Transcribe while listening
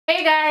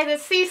Hey guys,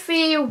 it's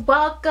Cece.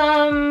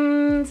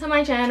 Welcome to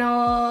my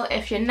channel.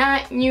 If you're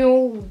not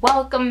new,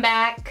 welcome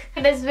back.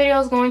 This video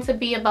is going to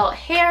be about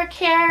hair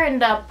care and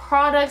the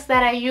products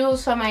that I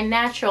use for my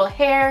natural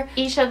hair.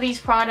 Each of these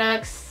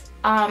products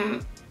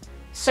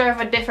serve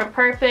a different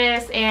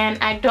purpose,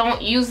 and I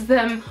don't use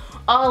them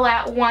all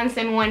at once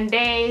in one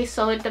day,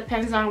 so it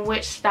depends on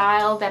which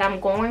style that I'm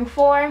going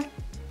for.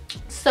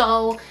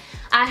 So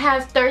I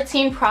have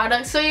 13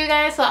 products for you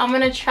guys, so I'm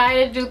gonna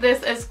try to do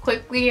this as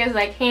quickly as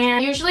I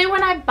can. Usually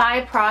when I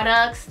buy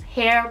products,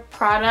 hair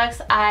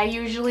products, I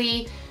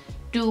usually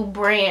do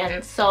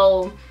brands.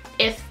 So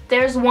if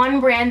there's one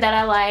brand that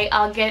I like,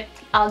 I'll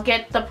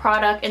get the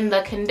product in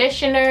the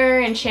conditioner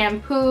and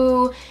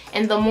shampoo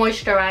and the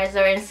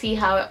moisturizer and see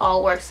how it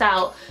all works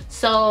out.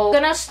 So I'm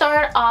gonna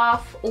start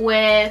off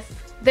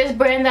with this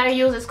brand that I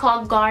use. It's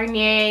called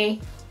Garnier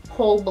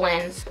Whole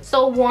Blends.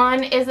 So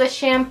one is a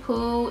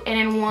shampoo and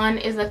then one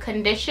is a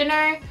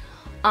conditioner.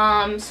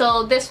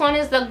 So this one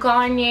is the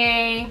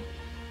Garnier,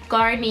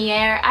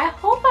 I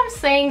hope I'm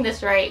saying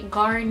this right,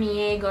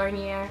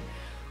 Garnier,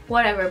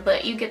 whatever,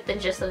 but you get the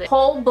gist of it.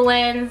 Whole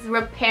Blends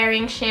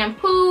Repairing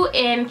Shampoo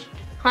in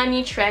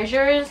Honey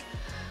Treasures.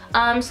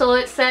 So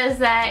it says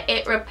that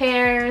it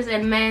repairs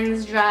and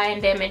mends dry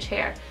and damaged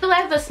hair. I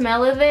like the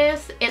smell of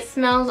this. It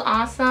smells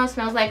awesome. It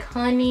smells like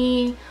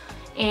honey,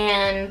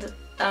 and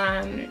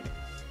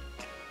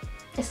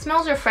it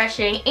smells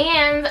refreshing.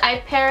 And I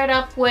pair it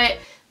up with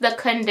the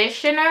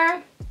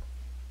conditioner,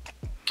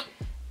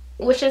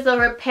 which is a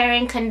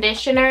repairing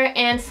conditioner,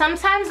 and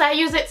sometimes I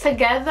use it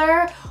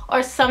together,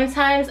 or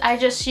sometimes I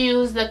just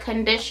use the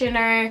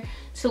conditioner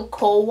to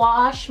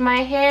co-wash my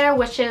hair,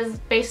 which is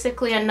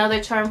basically another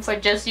term for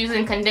just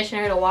using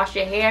conditioner to wash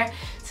your hair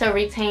to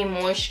retain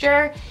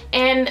moisture.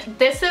 And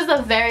this is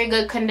a very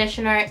good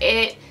conditioner.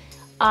 It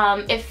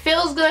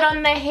feels good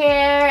on the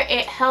hair.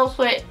 It helps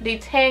with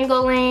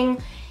detangling.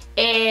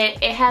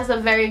 It has a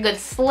very good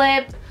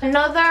slip.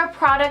 Another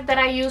product that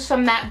I use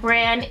from that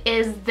brand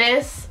is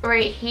this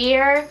right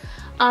here.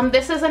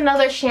 This is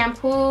another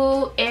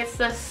shampoo. It's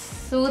a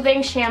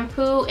soothing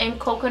shampoo in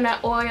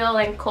coconut oil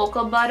and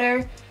cocoa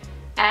butter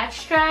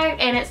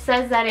extract, and it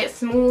says that it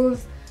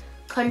smooths,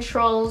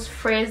 controls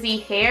frizzy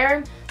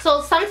hair.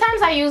 So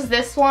sometimes I use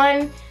this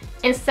one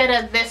instead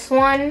of this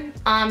one,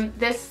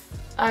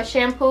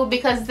 shampoo,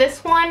 because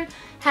this one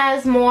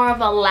has more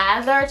of a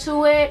lather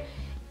to it.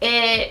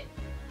 It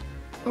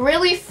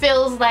really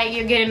feels like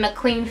you're getting a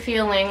clean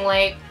feeling.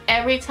 Like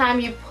every time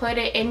you put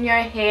it in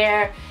your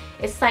hair,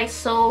 it's like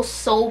so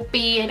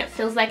soapy, and it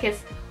feels like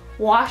it's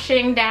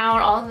washing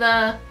down all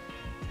the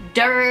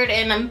dirt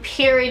and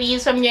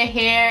impurities from your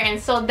hair. And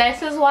so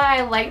this is why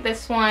I like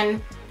this one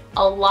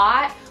a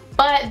lot.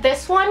 But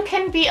this one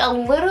can be a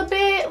little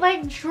bit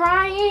like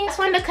drying. That's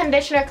when the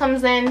conditioner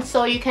comes in,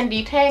 so you can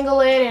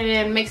detangle it and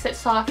then makes it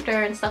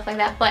softer and stuff like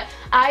that. But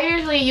I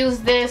usually use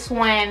this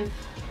when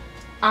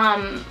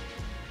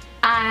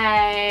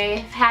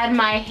I had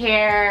my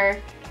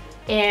hair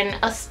in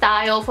a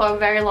style for a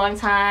very long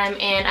time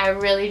and I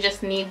really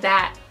just need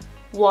that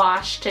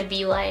wash to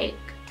be like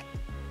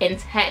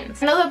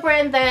intense. Another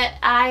brand that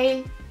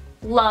I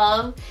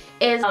love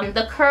is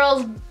the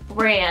Curls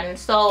brand.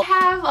 So I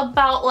have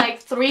about like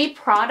 3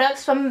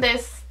 products from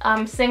this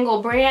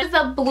single brand. This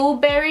is the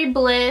Blueberry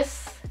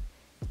Bliss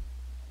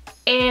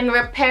and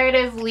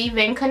Reparative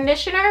Leave-In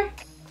Conditioner.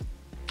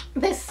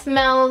 This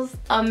smells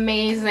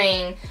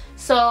amazing.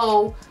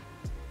 So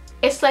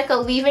it's like a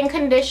leave-in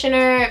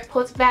conditioner. It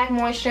puts back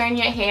moisture in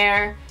your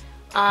hair.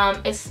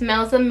 It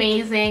smells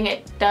amazing.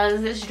 It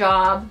does its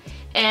job.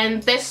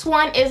 And this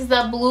one is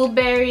the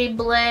Blueberry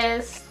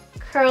Bliss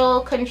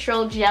Curl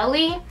Control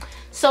Jelly.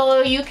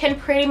 So you can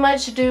pretty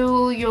much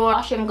do your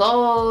wash and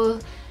go,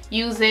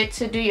 use it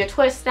to do your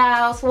twist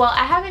outs. Well,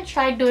 I haven't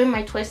tried doing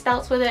my twist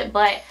outs with it,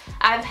 but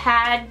I've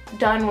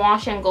done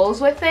wash and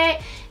goes with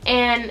it,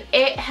 and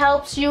it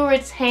helps you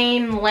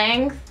retain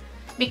length.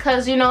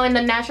 Because, you know, in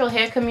the natural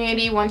hair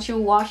community, once you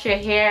wash your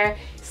hair,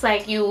 it's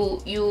like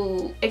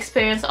you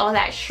experience all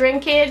that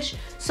shrinkage.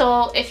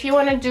 So if you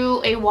want to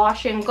do a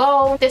wash and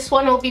go, this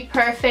one will be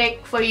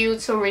perfect for you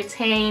to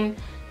retain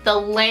the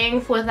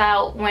length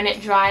without, when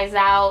it dries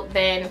out,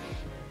 then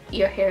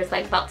your hair is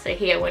like about to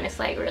here when it's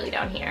like really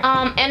down here.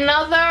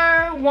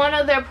 Another one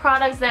of their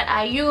products that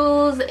I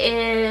use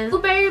is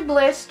Blueberry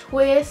Bliss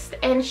Twist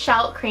and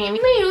Shout Cream.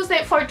 You can use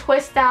it for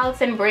twist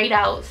outs and braid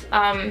outs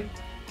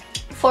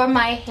for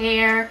my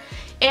hair,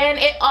 and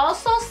it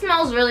also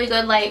smells really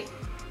good. Like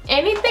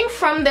anything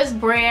from this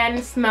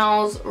brand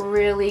smells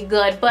really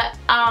good. But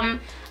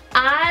I'm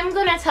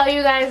gonna tell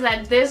you guys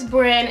that this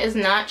brand is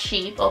not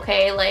cheap,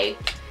 okay?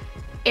 Like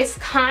it's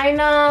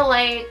kind of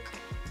like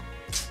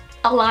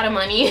a lot of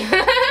money.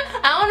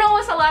 I don't know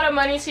what's a lot of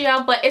money to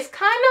y'all, but it's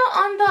kind of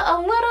on the a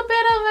little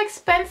bit of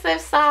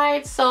expensive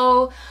side.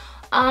 So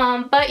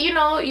but you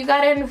know, you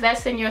gotta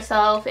invest in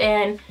yourself,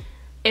 and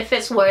if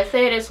it's worth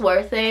it, it's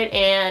worth it.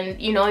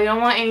 And you know, you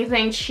don't want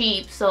anything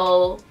cheap,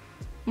 so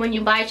when you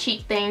buy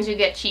cheap things, you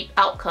get cheap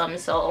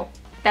outcomes. So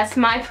that's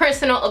my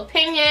personal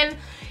opinion.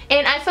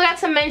 And I forgot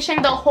to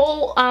mention the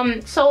whole,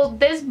 so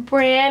this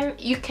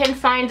brand, you can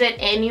find it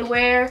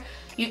anywhere.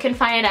 You can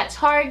find it at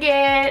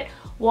Target,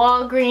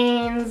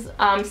 Walgreens,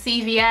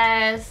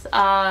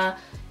 CVS,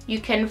 you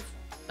can,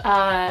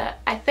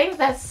 I think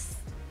that's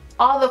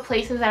all the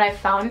places that I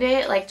found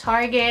it, like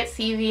Target,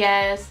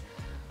 CVS,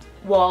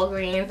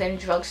 Walgreens, and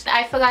drugstore.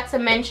 I forgot to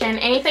mention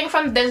anything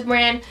from this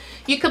brand,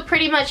 you could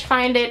pretty much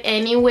find it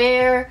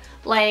anywhere,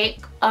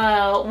 like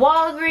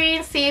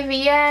Walgreens,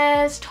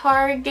 CVS,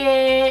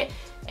 Target,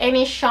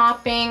 any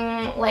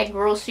shopping like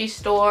grocery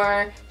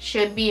store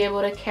should be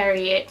able to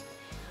carry it.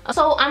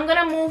 So I'm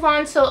gonna move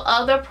on to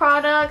other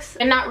products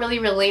and not really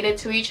related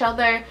to each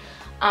other.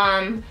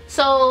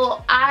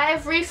 So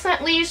I've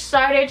recently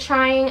started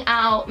trying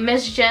out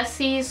Miss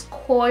Jessie's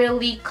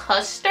Coily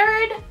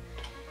Custard.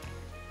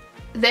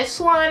 This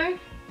one,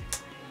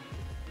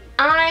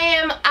 I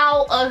am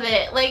out of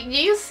it. Like, do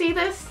you see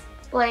this?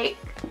 Like,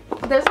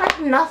 there's like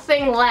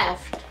nothing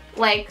left.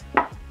 Like,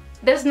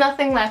 there's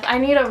nothing left. I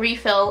need a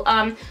refill.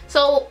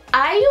 So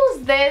I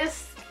use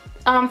this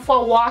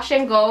for wash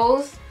and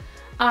goes.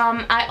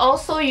 I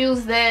also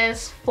use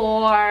this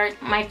for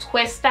my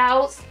twist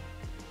outs,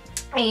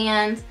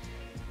 and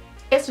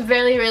it's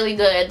really, really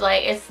good.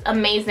 Like, it's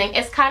amazing.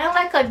 It's kind of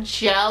like a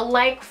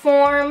gel-like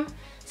form,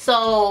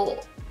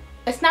 so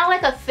it's not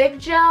like a thick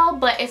gel,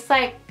 but it's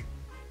like,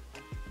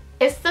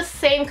 it's the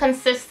same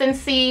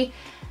consistency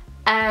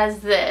as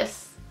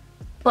this,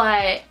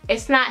 but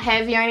it's not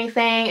heavy or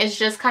anything. It's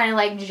just kind of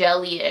like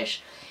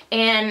jelly-ish.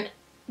 And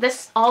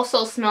this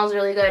also smells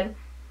really good.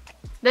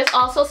 This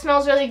also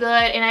smells really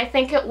good, and I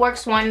think it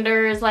works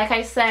wonders. Like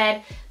I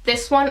said,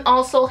 this one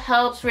also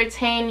helps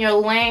retain your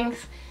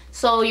length,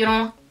 so you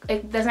don't,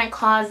 it doesn't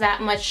cause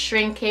that much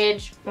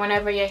shrinkage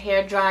whenever your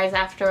hair dries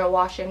after a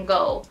wash and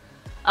go.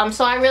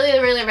 So I really,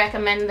 really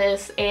recommend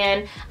this,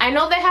 and I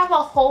know they have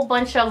a whole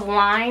bunch of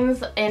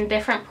lines and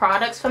different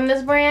products from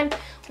this brand,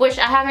 which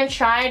I haven't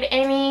tried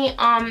any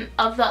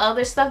of the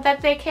other stuff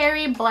that they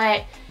carry,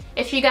 but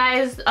if you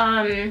guys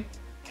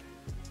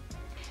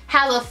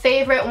have a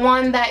favorite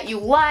one that you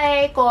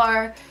like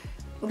or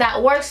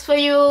that works for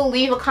you,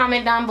 leave a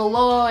comment down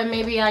below, and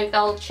maybe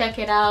I'll check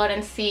it out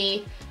and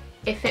see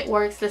if it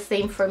works the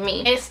same for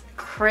me. It's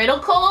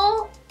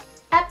critical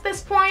at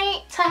this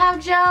point to have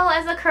gel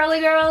as a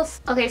curly girl.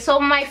 Okay, so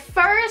my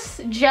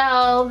first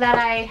gel that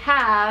I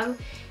have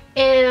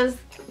is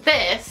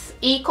this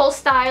Eco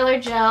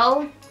Styler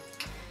gel.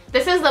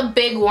 This is the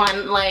big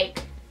one.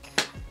 Like,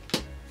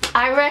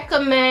 I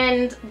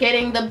recommend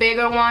getting the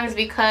bigger ones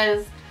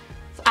because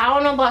I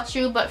don't know about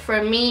you, but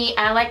for me,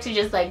 I like to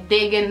just like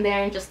dig in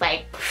there and just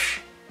like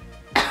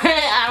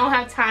I don't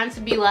have time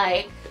to be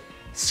like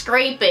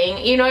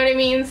scraping, you know what I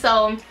mean?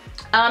 So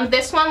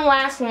this one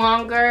lasts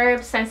longer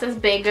since it's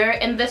bigger,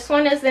 and this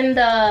one is in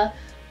the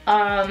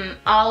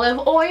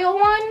olive oil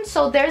one.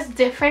 So there's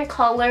different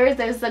colors.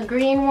 There's the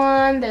green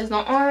one, there's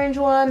the orange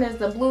one, there's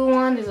the blue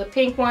one, there's a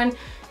pink one,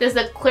 there's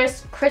the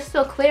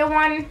crystal clear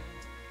one.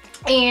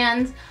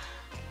 And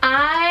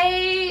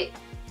I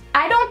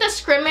don't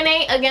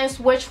discriminate against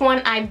which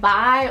one I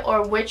buy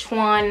or which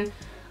one,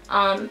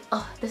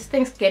 oh, this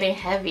thing's getting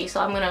heavy, so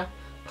I'm gonna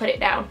put it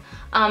down.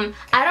 I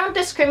don't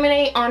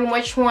discriminate on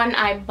which one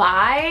I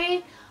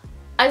buy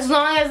as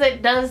long as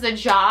it does the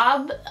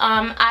job.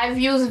 I've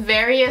used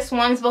various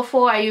ones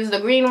before. I used the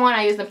green one,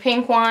 I used the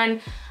pink one,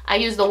 I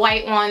used the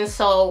white one,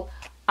 so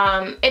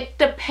it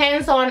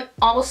depends on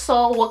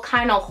also what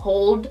kind of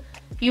hold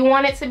you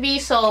want it to be.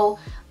 So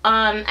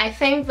I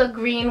think the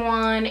green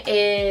one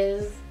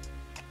is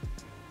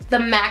the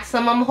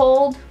maximum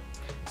hold,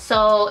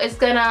 so it's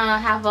gonna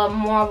have a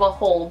more of a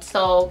hold,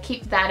 so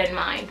keep that in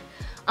mind.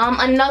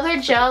 Another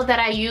gel that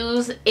I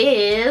use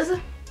is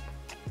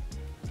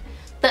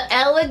the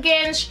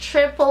Elegance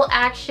Triple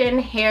Action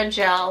Hair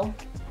Gel.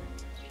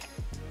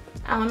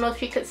 I don't know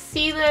if you could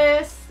see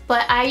this,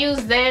 but I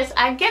use this.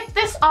 I get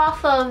this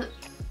off of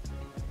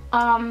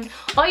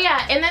oh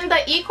yeah, and then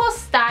the Eco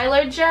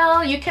Styler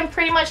gel, you can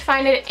pretty much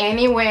find it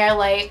anywhere,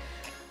 like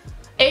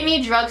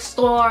any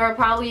drugstore,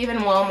 probably even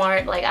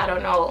Walmart, like I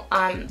don't know,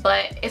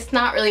 but it's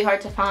not really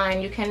hard to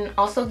find. You can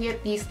also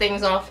get these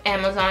things off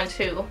Amazon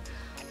too.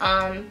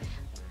 And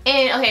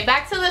okay,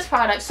 back to this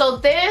product. So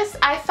this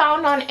I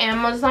found on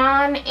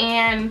Amazon,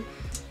 and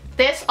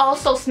this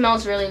also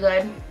smells really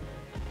good.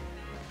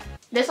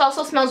 This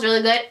also smells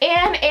really good,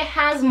 and it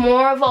has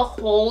more of a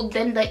hold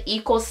than the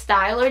Eco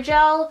Styler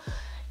gel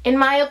in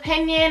my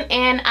opinion,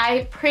 and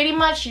I pretty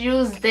much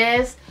use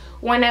this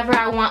whenever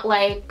I want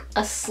like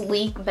a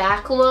sleek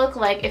back look.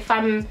 Like if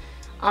I'm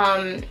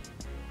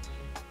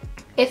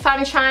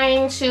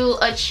trying to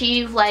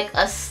achieve like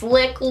a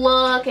slick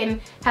look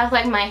and have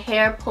like my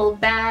hair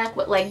pulled back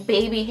with like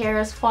baby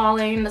hairs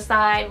falling in the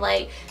side,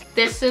 like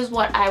this is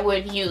what I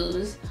would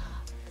use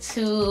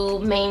to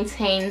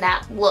maintain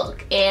that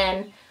look.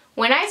 And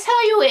when I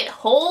tell you it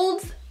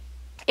holds,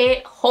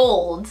 it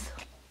holds.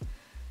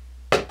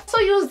 I also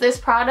use this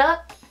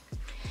product.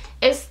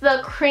 It's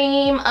the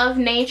Cream of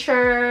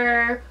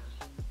Nature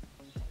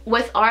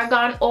with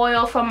argan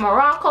oil from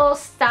Morocco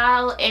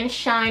Style and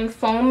Shine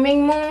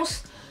Foaming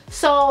Mousse.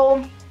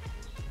 So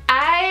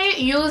I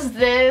use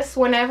this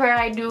whenever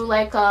I do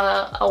like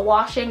a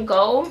wash and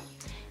go,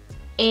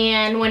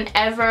 and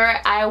whenever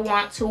I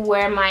want to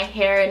wear my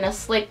hair in the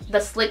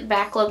slick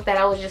back look that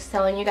I was just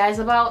telling you guys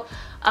about.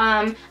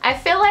 I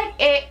feel like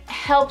it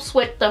helps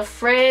with the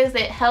frizz.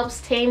 It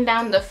helps tame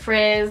down the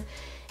frizz.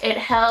 It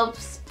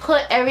helps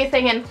put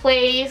everything in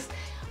place.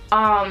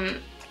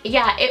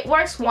 Yeah, it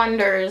works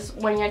wonders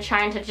when you're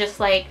trying to just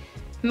like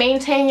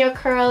maintain your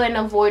curl and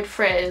avoid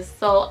frizz.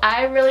 So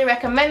I really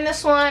recommend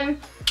this one.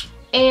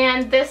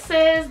 And this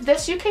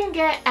you can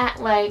get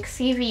at like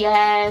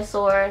CVS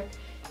or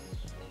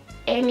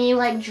any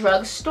like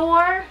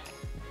drugstore.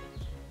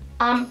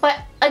 But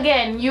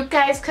again, you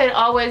guys could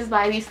always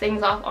buy these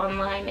things off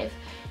online if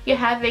you're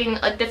having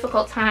a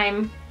difficult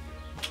time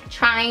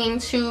trying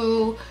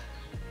to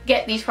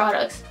get these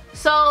products.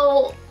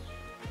 So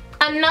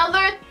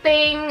another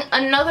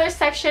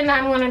section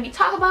I'm going to be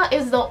talking about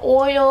is the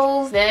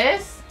oils.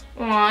 This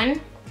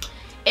one,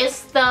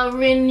 it's the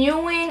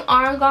Renewing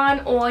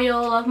Argan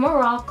Oil of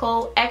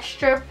Morocco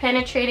Extra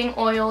Penetrating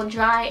Oil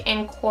Dry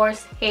and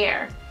Coarse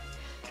Hair.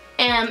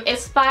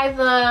 It's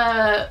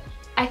by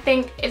I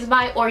think it's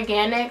by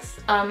Organics,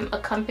 a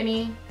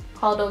company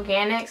called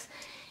Organics,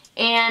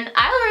 and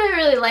I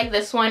really like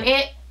this one.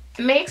 It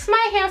makes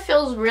my hair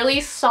feels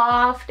really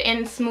soft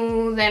and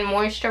smooth and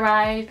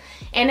moisturized,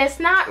 and it's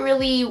not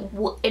really,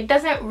 it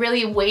doesn't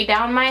really weigh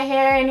down my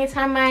hair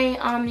anytime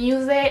I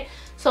use it.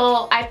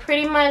 So I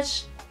pretty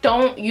much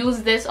don't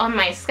use this on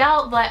my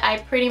scalp, but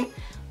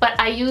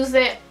I use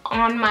it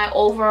on my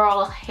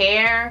overall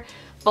hair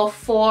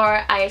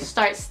before I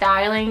start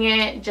styling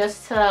it,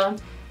 just to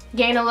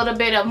gain a little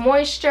bit of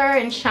moisture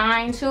and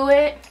shine to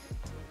it.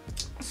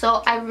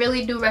 So I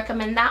really do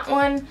recommend that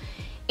one.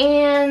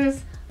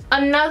 And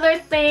another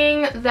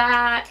thing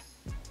that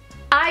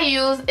I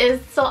use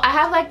is, so I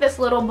have like this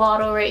little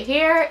bottle right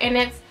here, and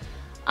it's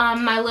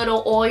my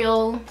little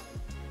oil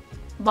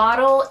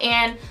bottle.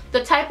 And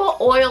the type of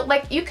oil,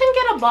 like you can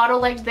get a bottle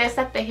like this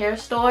at the hair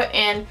store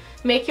and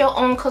make your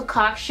own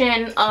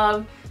concoction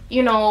of,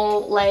 you know,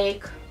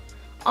 like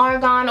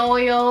argan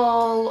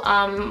oil,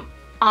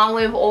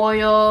 olive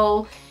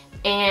oil,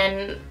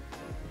 and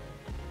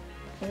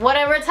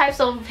whatever types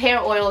of hair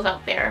oils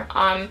out there.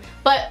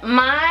 But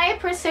my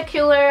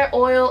particular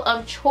oil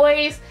of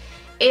choice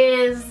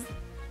is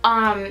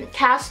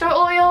castor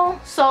oil.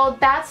 So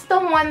that's the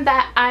one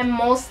that I'm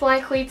most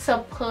likely to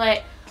put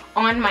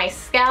on my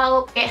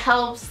scalp. It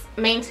helps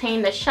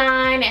maintain the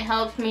shine, it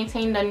helps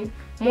maintain the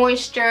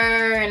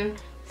moisture, and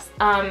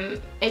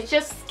it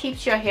just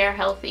keeps your hair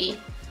healthy.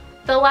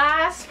 The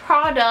last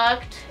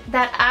product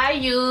that I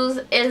use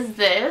is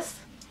this.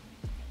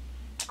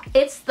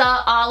 It's the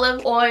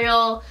Olive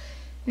Oil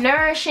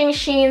Nourishing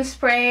Sheen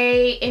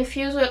Spray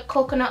infused with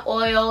coconut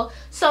oil.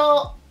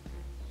 So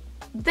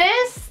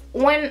this,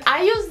 when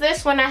I use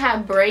this when I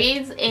have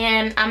braids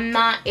and I'm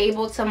not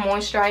able to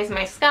moisturize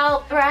my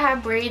scalp, whenever I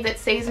have braids, it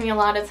saves me a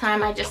lot of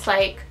time. I just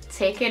like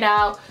take it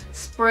out,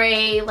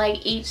 spray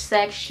like each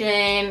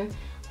section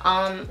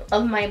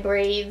of my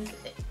braids.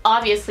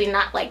 Obviously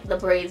not like the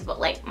braids, but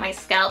like my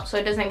scalp, so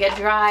it doesn't get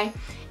dry.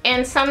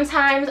 And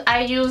sometimes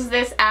I use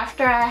this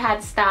after I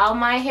had styled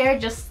my hair,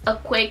 just a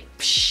quick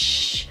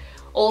psh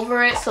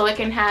over it so it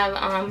can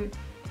have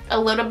a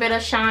little bit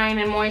of shine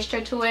and moisture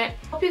to it.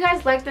 Hope you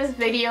guys liked this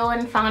video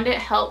and found it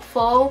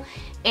helpful.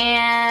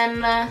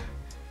 And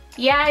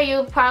yeah,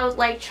 you probably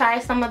like try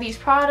some of these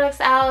products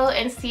out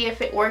and see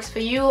if it works for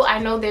you. I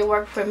know they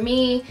work for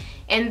me,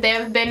 and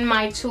they've been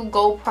my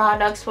to-go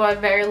products for a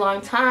very long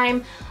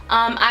time.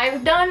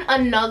 I've done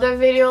another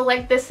video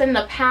like this in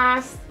the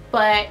past,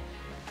 but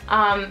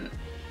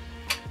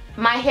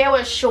my hair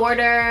was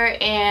shorter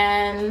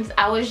and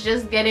I was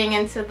just getting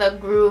into the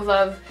groove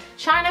of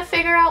trying to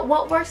figure out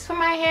what works for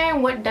my hair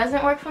and what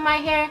doesn't work for my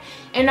hair.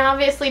 And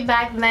obviously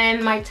back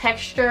then my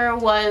texture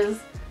was,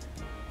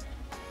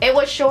 it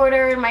was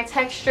shorter, and my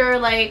texture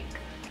like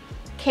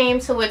came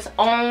to its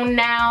own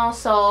now,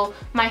 so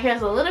my hair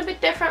is a little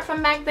bit different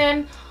from back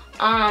then.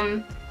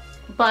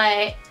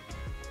 But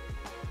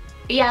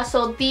yeah,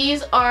 so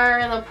these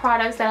are the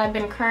products that I've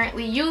been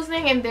currently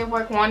using, and they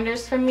work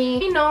wonders for me. Let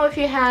me know if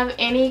you have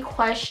any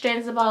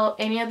questions about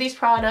any of these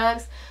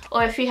products,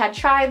 or if you had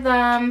tried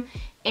them,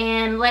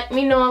 and let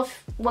me know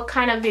what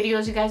kind of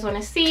videos you guys want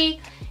to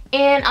see,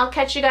 and I'll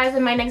catch you guys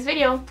in my next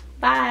video.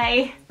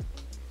 Bye!